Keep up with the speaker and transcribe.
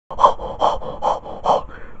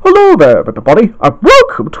Hello there everybody, and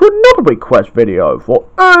welcome to another request video for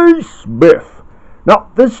A. Smith. Now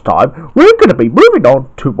this time, we're going to be moving on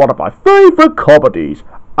to one of my favourite comedies,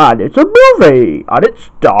 and it's a movie, and it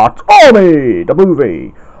starts Sony, the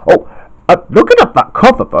movie. Oh, and looking at that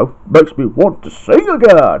cover though, makes me want to sing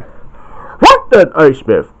again. Right then, A.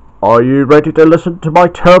 Smith, are you ready to listen to my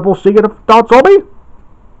terrible singing of Dance Zombie?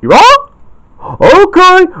 You are?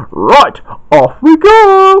 Okay, right, off we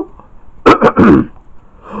go.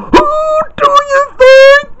 Who do you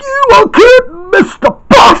think you are kidding, Mr.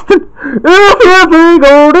 Boston? If you think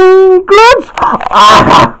old England's...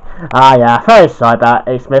 Yeah, very sorry about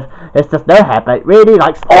it, Smith. It's just No-Hare, but it really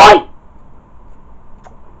likes... Oi!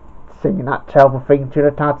 Singing that terrible thing to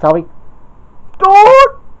the time, sorry.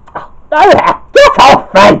 Don't! No-Hare, get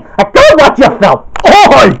off me! I don't want your film!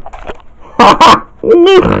 Oi!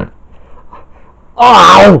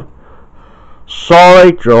 Oh!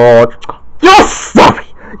 Sorry, George. You're sorry!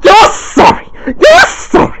 You're sorry! You're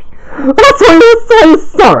sorry! That's why you're so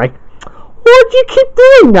sorry! Why do you keep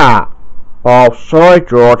doing that? Oh, sorry,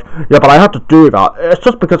 George. Yeah, but I had to do that. It's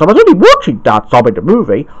just because I was only watching that zombie the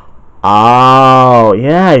movie. Oh,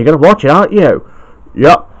 yeah, you're gonna watch it, aren't you?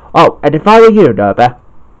 Yep. Oh, and if I were you, No-Hare,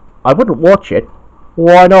 I wouldn't watch it.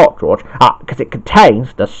 Why not, George? Because it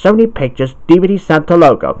contains the Sony Pictures DVD Center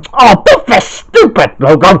logo. Oh, but this stupid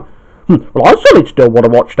logo! Well, I certainly still want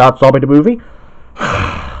to watch that zombie the movie.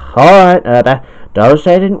 Alright, No-Hare, don't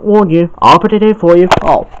say I didn't warn you. I'll put it in for you.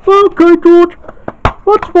 Oh, okay, George.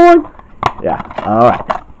 That's fine. Yeah, alright.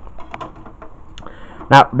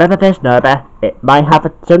 Now, remember this, No-Hare. It might have a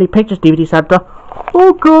Sony Pictures DVD Center.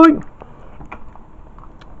 Okay.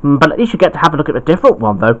 But at least you get to have a look at a different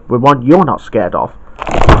one, though. With one you're not scared of.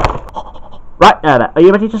 Right, No-Hare, are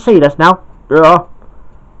you ready to see this now? Yeah.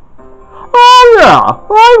 Oh, yeah.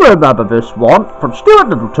 I remember this one from Stuart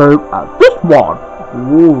Little 2 and this one.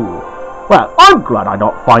 Ooh. Well, I'm glad I'm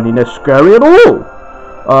not finding this scary at all.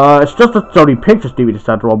 It's just the Sony Pictures DVD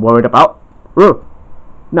Center I'm worried about.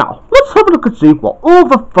 Now, let's have a look and see what all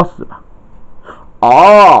the fuss is about.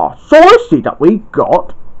 Ah, so I see that we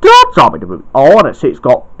got Dance Zombie the movie. Oh, and I see it's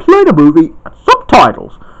got Play the Movie and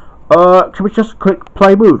subtitles. Can we just click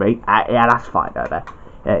Play Movie? Yeah, that's fine, No-Hare.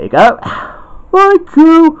 There you go. Thank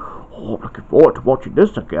you. Oh, I'm looking forward to watching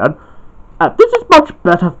this again. This is much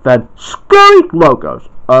better than scary logos.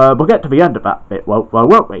 We'll get to the end of that bit,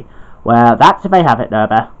 won't we? Well, that's if I have it,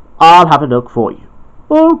 No-Hare. I'll have a look for you.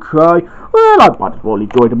 Okay. Well, I might as well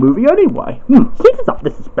enjoy the movie anyway. Seems as if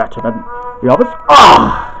this is better than the others.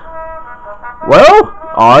 Well,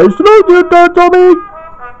 I salute you, Dance Zombie.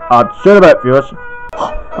 And see you in a bit, viewers.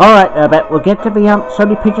 Alright, No-Hare, we'll get to the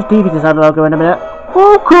Sony Pictures DVD Center logo in a minute.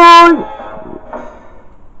 Okay.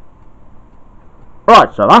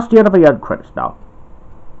 Right, so that's the end of the end credits now.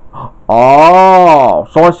 Oh,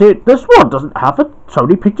 so I see this one doesn't have a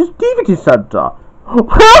Sony Pictures DVD Center. Oh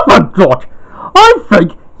my God, I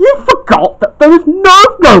think you forgot that there is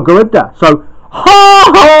no logo in there. So, ha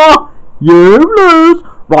ha, you lose.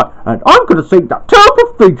 Right, and I'm going to sing that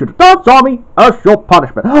terrible thing to the Dance Army as your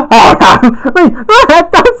punishment. Oh no,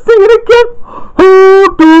 don't sing it again.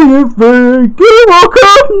 Who do you think you are,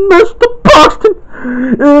 Mr. Boston?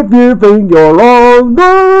 If you think you're on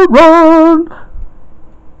the run.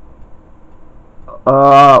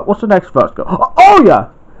 What's the next verse go? Oh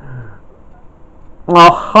yeah.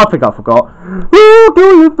 Oh, I think I forgot. Who do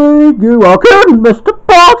you think you are, Mr.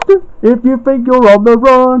 Boston? If you think you're on the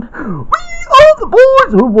run. We are the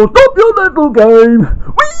boys who will stop your little game.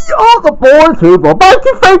 We are the boys who will make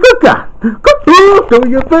you think again. Who do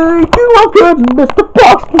you think you are, Mr.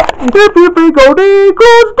 Boston? If you think old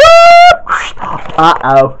Eagles dead.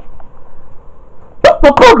 Uh-oh.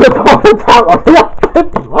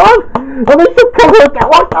 And they should come here and get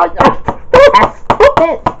one. Stop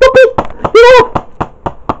it.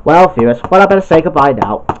 Well, viewers, I better say goodbye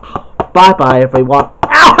now. Bye-bye, everyone.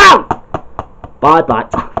 Ow! Bye-bye.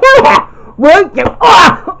 Won't you?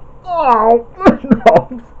 Oh,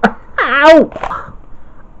 no. Ow!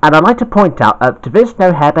 And I'd like to point out to this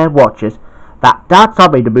No-Hare watchers that Dance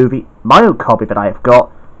Zombie the movie, my own copy that I have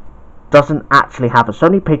got, doesn't actually have a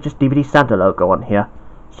Sony Pictures DVD Center logo on here.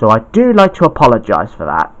 So I do like to apologise for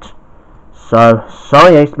that. So,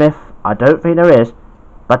 sorry A. Smith, I don't think there is.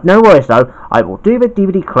 But no worries though, I will do the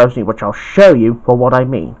DVD closing which I'll show you for what I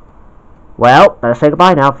mean. Well, better say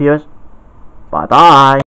goodbye now, viewers. Bye bye.